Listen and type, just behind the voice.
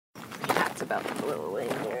it's about to blow away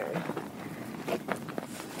here.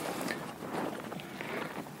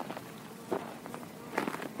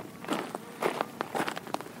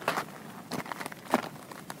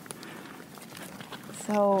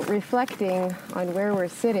 So, reflecting on where we're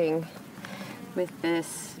sitting with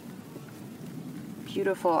this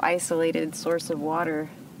beautiful isolated source of water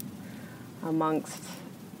amongst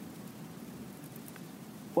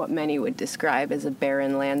what many would describe as a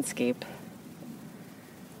barren landscape,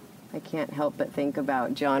 I can't help but think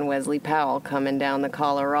about John Wesley Powell coming down the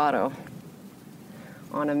Colorado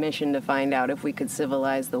on a mission to find out if we could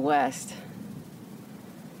civilize the West.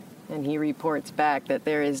 And he reports back that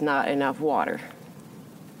there is not enough water.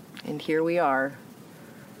 And here we are,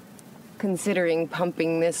 considering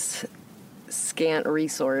pumping this scant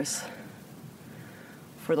resource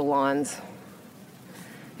for the lawns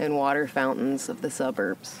and water fountains of the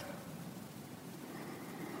suburbs.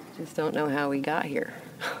 Just don't know how we got here.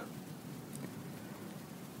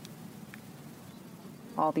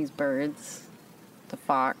 All these birds, the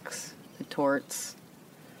fox, the torts,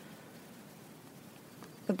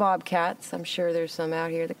 the bobcats, I'm sure there's some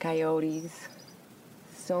out here, the coyotes.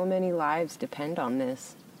 So many lives depend on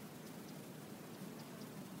this.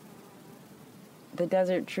 The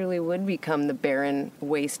desert truly would become the barren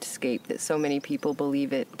wastescape that so many people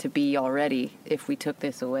believe it to be already if we took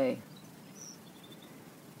this away.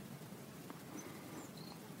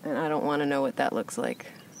 And I don't want to know what that looks like.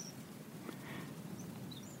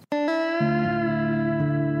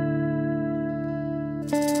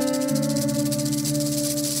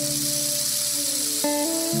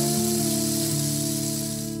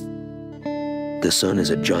 The sun is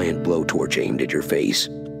a giant blowtorch aimed at your face.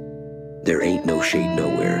 There ain't no shade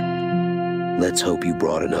nowhere. Let's hope you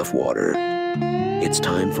brought enough water. It's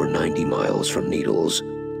time for 90 Miles from Needles,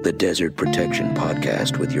 the Desert Protection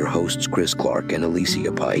Podcast with your hosts Chris Clark and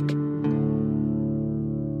Alicia Pike.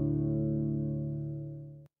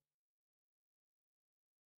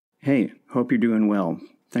 Hey, hope you're doing well.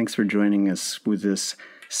 Thanks for joining us with this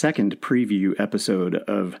second preview episode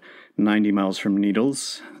of 90 Miles from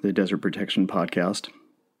Needles, the Desert Protection Podcast.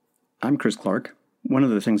 I'm Chris Clark. One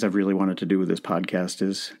of the things I've really wanted to do with this podcast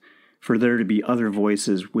is for there to be other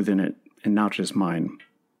voices within it and not just mine.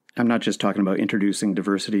 I'm not just talking about introducing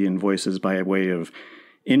diversity in voices by way of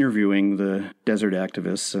interviewing the desert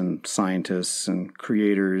activists and scientists and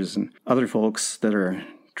creators and other folks that are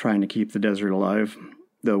trying to keep the desert alive,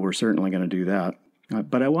 though we're certainly going to do that.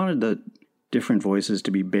 But I wanted the different voices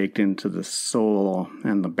to be baked into the soul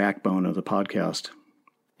and the backbone of the podcast.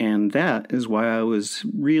 And that is why I was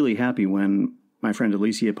really happy when my friend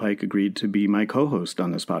Alicia Pike agreed to be my co-host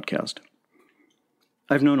on this podcast.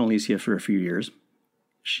 I've known Alicia for a few years.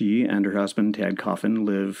 She and her husband, Tad Coffin,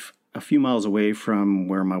 live a few miles away from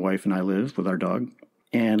where my wife and I live with our dog.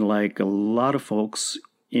 And like a lot of folks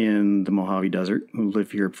in the Mojave Desert who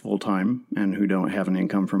live here full-time and who don't have an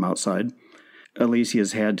income from outside,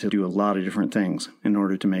 Alicia's had to do a lot of different things in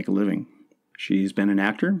order to make a living. She's been an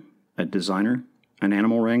actor, a designer, an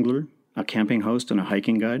animal wrangler, a camping host, and a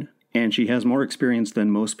hiking guide. And she has more experience than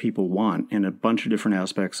most people want in a bunch of different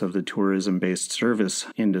aspects of the tourism-based service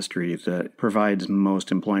industry that provides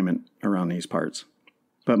most employment around these parts.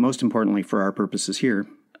 But most importantly for our purposes here,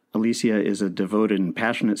 Alicia is a devoted and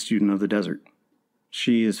passionate student of the desert.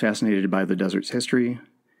 She is fascinated by the desert's history,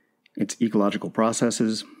 its ecological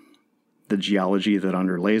processes, the geology that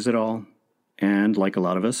underlays it all, and like a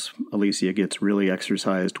lot of us, Alicia gets really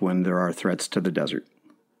exercised when there are threats to the desert.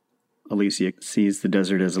 Alicia sees the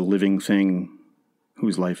desert as a living thing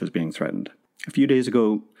whose life is being threatened. A few days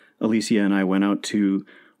ago, Alicia and I went out to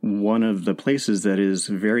one of the places that is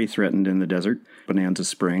very threatened in the desert, Bonanza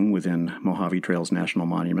Spring within Mojave Trails National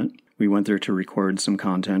Monument. We went there to record some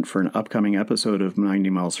content for an upcoming episode of 90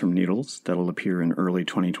 Miles from Needles that'll appear in early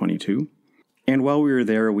 2022. And while we were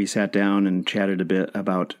there, we sat down and chatted a bit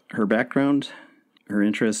about her background, her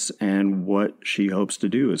interests, and what she hopes to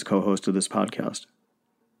do as co-host of this podcast.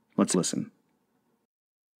 Let's listen.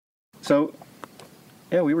 So,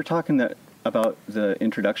 yeah, we were talking about the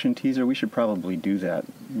introduction teaser. We should probably do that.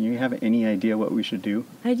 You have any idea what we should do?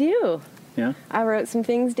 I do. Yeah? I wrote some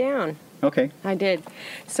things down. Okay. I did.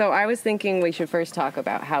 So I was thinking we should first talk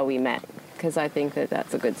about how we met, because I think that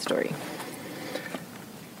that's a good story.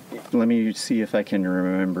 Let me see if I can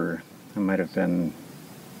remember. I might have been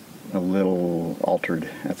a little altered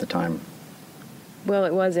at the time. Well,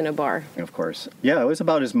 it was in a bar. Of course. Yeah, it was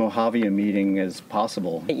about as Mojave a meeting as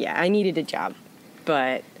possible. Yeah, I needed a job,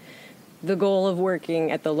 but the goal of working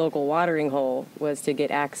at the local watering hole was to get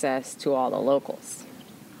access to all the locals.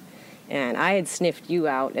 And I had sniffed you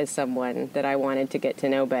out as someone that I wanted to get to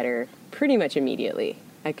know better pretty much immediately.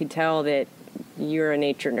 I could tell that you're a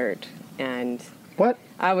nature nerd, and What?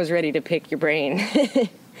 I was ready to pick your brain.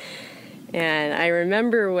 And I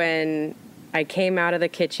remember when I came out of the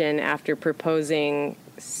kitchen after proposing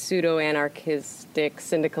pseudo-anarchistic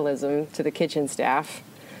syndicalism to the kitchen staff,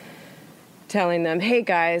 telling them, hey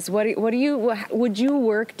guys, would you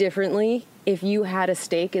work differently if you had a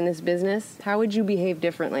stake in this business? How would you behave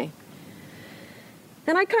differently?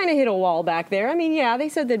 And I kind of hit a wall back there. I mean, yeah, they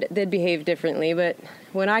said that they'd behave differently, but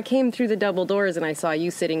when I came through the double doors and I saw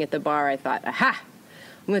you sitting at the bar, I thought, aha,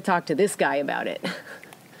 I'm going to talk to this guy about it.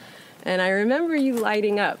 And I remember you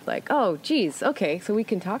lighting up like, oh, geez, okay, so we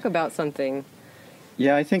can talk about something.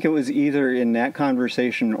 Yeah, I think it was either in that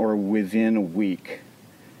conversation or within a week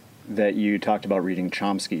that you talked about reading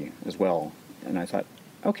Chomsky as well. And I thought,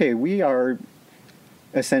 okay, we are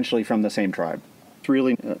essentially from the same tribe. It's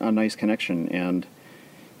really a nice connection. And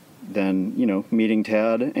then, meeting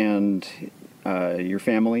Tad and your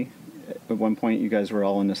family. At one point, you guys were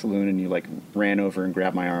all in the saloon, and you ran over and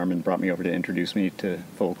grabbed my arm and brought me over to introduce me to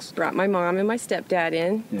folks. Brought my mom and my stepdad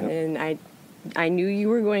in, Yep. and I knew you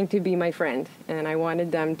were going to be my friend, and I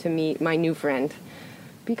wanted them to meet my new friend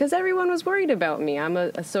because everyone was worried about me. I'm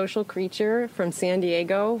a social creature from San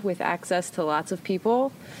Diego with access to lots of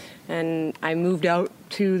people, and I moved out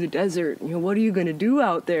to the desert. What are you going to do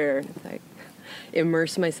out there?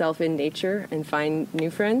 Immerse myself in nature and find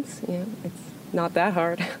new friends. It's not that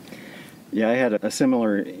hard. Yeah, I had a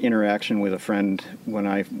similar interaction with a friend when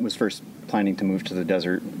I was first planning to move to the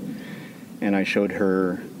desert, and I showed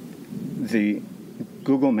her the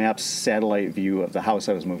Google Maps satellite view of the house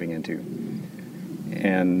I was moving into.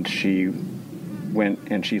 And she went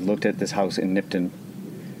and she looked at this house in Nipton,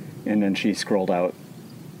 and then she scrolled out,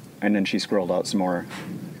 and then she scrolled out some more,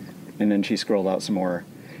 and then she scrolled out some more.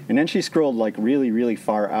 And then she scrolled really, really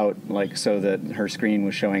far out, so that her screen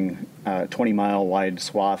was showing a 20-mile wide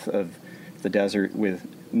swath of the desert with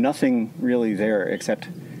nothing really there except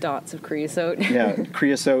dots of creosote. Yeah,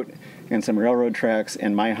 creosote and some railroad tracks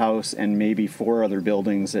and my house and maybe 4 other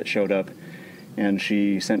buildings that showed up. And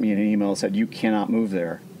she sent me an email and said, you cannot move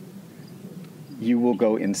there. You will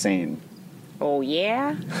go insane. Oh,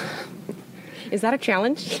 yeah? Is that a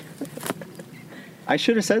challenge? I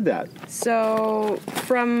should have said that. So,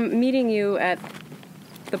 from meeting you at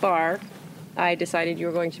the bar, I decided you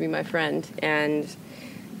were going to be my friend, and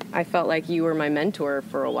I felt like you were my mentor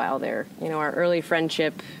for a while there. Our early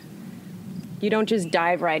friendship, you don't just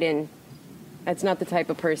dive right in. That's not the type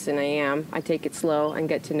of person I am. I take it slow and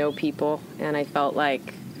get to know people, and I felt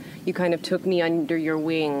like you kind of took me under your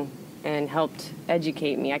wing and helped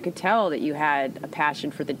educate me. I could tell that you had a passion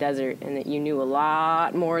for the desert and that you knew a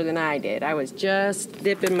lot more than I did. I was just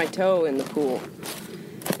dipping my toe in the pool.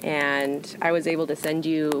 And I was able to send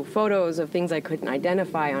you photos of things I couldn't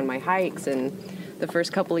identify on my hikes. And the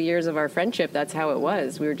first couple of years of our friendship, that's how it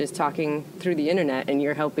was. We were just talking through the internet, and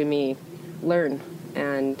you're helping me learn.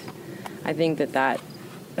 And I think that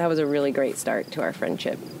was a really great start to our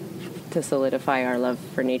friendship, to solidify our love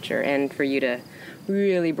for nature and for you to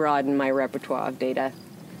really broaden my repertoire of data.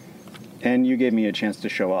 And you gave me a chance to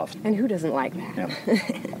show off. And who doesn't like that?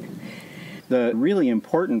 Yeah. The really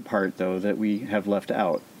important part, though, that we have left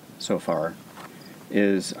out so far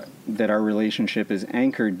is that our relationship is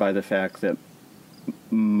anchored by the fact that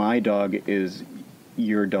my dog is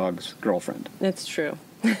your dog's girlfriend. That's true.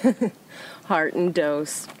 Heart and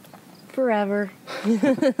dose. Forever.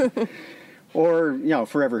 Or,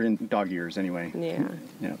 forever in dog years anyway. Yeah.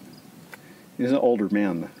 Yeah. He's an older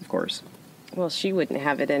man, of course. Well, she wouldn't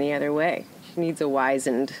have it any other way. She needs a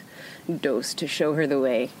wizened dose to show her the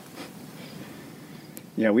way.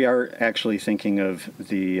 Yeah, we are actually thinking of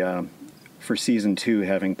for season 2,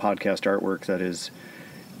 having podcast artwork that is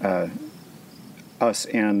us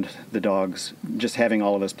and the dogs, just having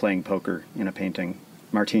all of us playing poker in a painting.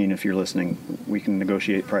 Martine, if you're listening, we can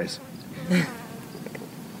negotiate price.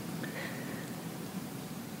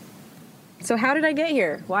 So how did I get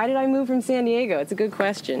here? Why did I move from San Diego? It's a good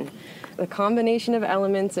question. The combination of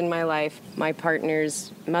elements in my life. My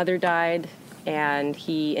partner's mother died, and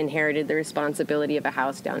he inherited the responsibility of a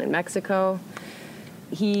house down in Mexico.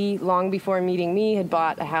 He, long before meeting me, had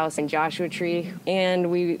bought a house in Joshua Tree, and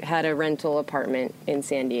we had a rental apartment in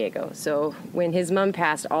San Diego. So when his mom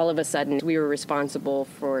passed, all of a sudden, we were responsible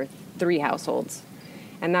for 3 households,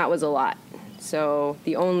 and that was a lot. So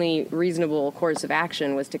the only reasonable course of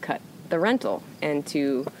action was to cut the rental and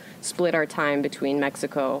to split our time between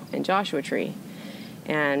Mexico and Joshua Tree.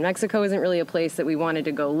 And Mexico isn't really a place that we wanted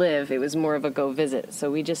to go live. It was more of a go visit.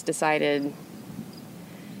 So we just decided,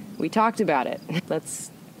 we talked about it.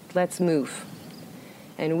 Let's move.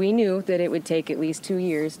 And we knew that it would take at least 2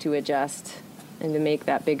 years to adjust and to make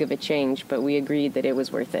that big of a change, but we agreed that it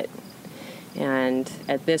was worth it. And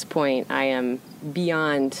at this point, I am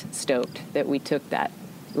beyond stoked that we took that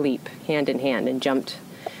leap hand in hand and jumped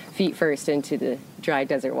feet first into the dry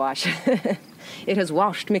desert wash. It has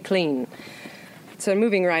washed me clean. So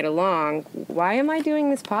moving right along, why am I doing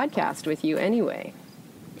this podcast with you anyway?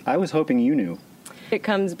 I was hoping you knew. It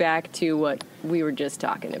comes back to what we were just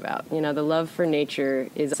talking about. You know, the love for nature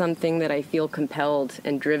is something that I feel compelled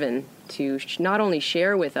and driven to not only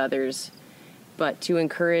share with others, but to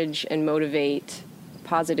encourage and motivate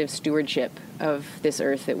positive stewardship of this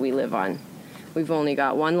earth that we live on. We've only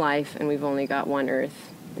got one life and we've only got one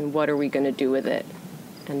earth. And what are we going to do with it?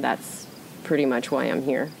 And that's pretty much why I'm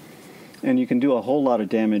here. And you can do a whole lot of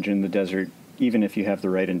damage in the desert, even if you have the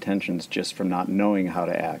right intentions, just from not knowing how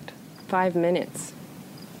to act. 5 minutes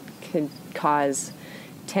could cause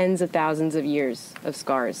tens of thousands of years of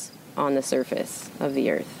scars on the surface of the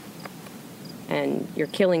earth. And you're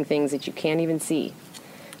killing things that you can't even see.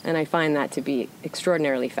 And I find that to be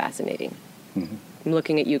extraordinarily fascinating. Mm-hmm. I'm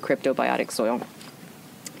looking at you, cryptobiotic soil.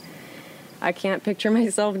 I can't picture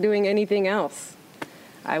myself doing anything else.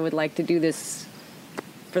 I would like to do this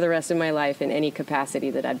for the rest of my life in any capacity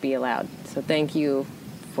that I'd be allowed. So thank you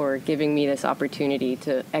for giving me this opportunity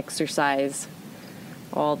to exercise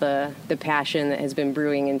all the passion that has been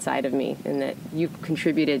brewing inside of me and that you've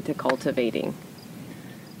contributed to cultivating.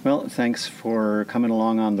 Well, thanks for coming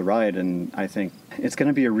along on the ride, and I think it's going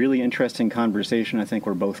to be a really interesting conversation. I think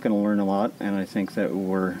we're both going to learn a lot, and I think that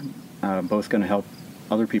we're both going to help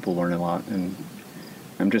other people learn a lot, and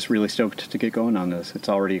I'm just really stoked to get going on this. It's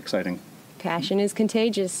already exciting. Passion is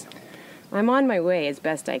contagious. I'm on my way as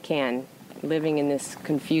best I can, living in this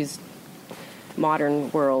confused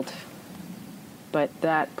modern world, but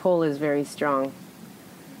that pull is very strong,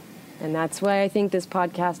 and that's why I think this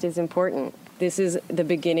podcast is important. This is the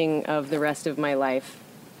beginning of the rest of my life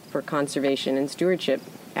for conservation and stewardship,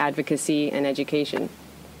 advocacy and education.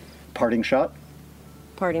 Parting shot?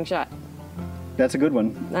 Parting shot. That's a good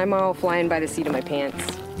one. I'm all flying by the seat of my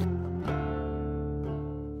pants.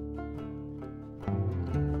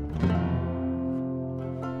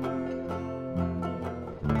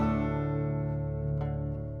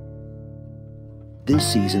 This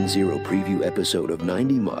Season 0 preview episode of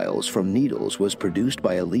 90 Miles from Needles was produced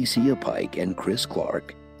by Alicia Pike and Chris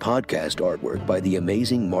Clark. Podcast artwork by the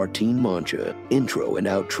amazing Martine Mancha. Intro and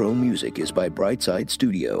outro music is by Brightside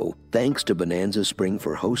Studio. Thanks to Bonanza Spring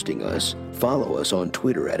for hosting us. Follow us on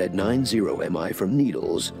Twitter at 90mi from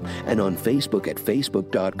Needles and on Facebook at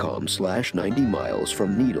facebook.com/90 miles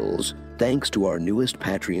from Needles. Thanks to our newest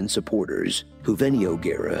Patreon supporters, Juveni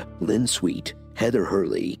O'Gara, Lynn Sweet, Heather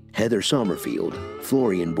Hurley, Heather Sommerfield,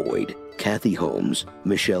 Florian Boyd, Kathy Holmes,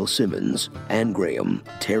 Michelle Simmons, Ann Graham,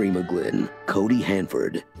 Terry McGlynn, Cody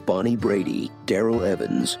Hanford, Bonnie Brady, Daryl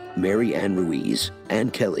Evans, Mary Ann Ruiz, Ann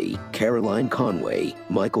Kelly, Caroline Conway,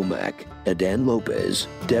 Michael Mack, Adan Lopez,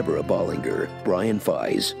 Deborah Bollinger, Brian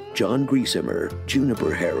Fies, John Griesemer,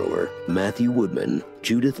 Juniper Harrower, Matthew Woodman,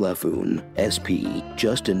 Judith Lafoon, SP,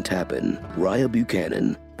 Justin Tappan, Raya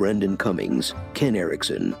Buchanan, Brendan Cummings, Ken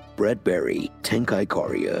Erickson, Brett Berry, Tenkai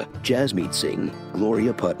Karia, Jasmeet Singh,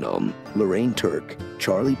 Gloria Putnam, Lorraine Turk,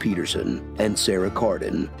 Charlie Peterson, and Sarah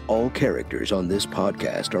Carden. All characters on this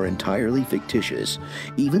podcast are entirely fictitious,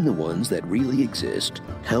 even the ones that really exist.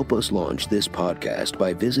 Help us launch this podcast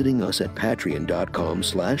by visiting us at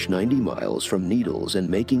patreon.com/90 miles from Needles and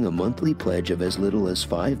making a monthly pledge of as little as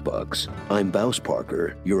 $5. I'm Bouse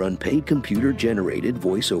Parker, your unpaid computer-generated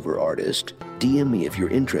voiceover artist. DM me if you're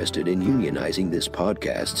interested in unionizing this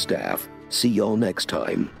podcast staff. See y'all next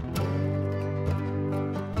time.